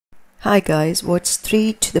Hi guys, what's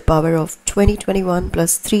 3 to the power of 2021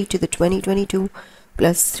 plus 3 to the 2022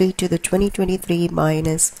 plus 3 to the 2023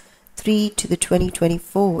 minus 3 to the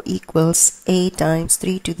 2024 equals a times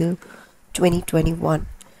 3 to the 2021.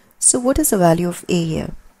 So what is the value of a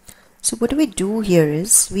here? So what we do here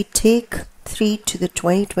is we take 3 to the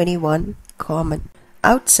 2021 common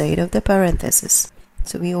outside of the parenthesis.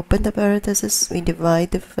 So we open the parenthesis, we divide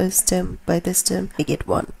the first term by this term, we get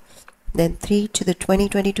 1. Then 3 to the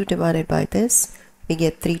 2022 divided by this, we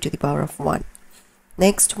get 3 to the power of 1.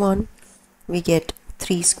 Next one, we get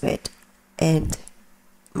 3 squared and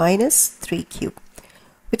minus 3 cube,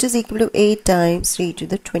 which is equal to 8 times 3 to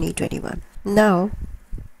the 2021. Now,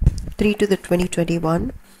 3 to the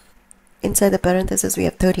 2021, inside the parenthesis we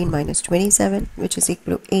have 13 minus 27, which is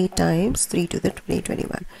equal to 8 times 3 to the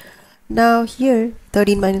 2021. Now here,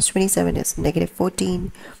 13 minus 27 is negative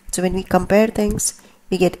 14. So when we compare things,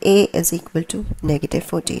 we get a is equal to negative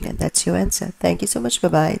 14, and that's your answer. Thank you so much.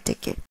 Bye-bye. Take care.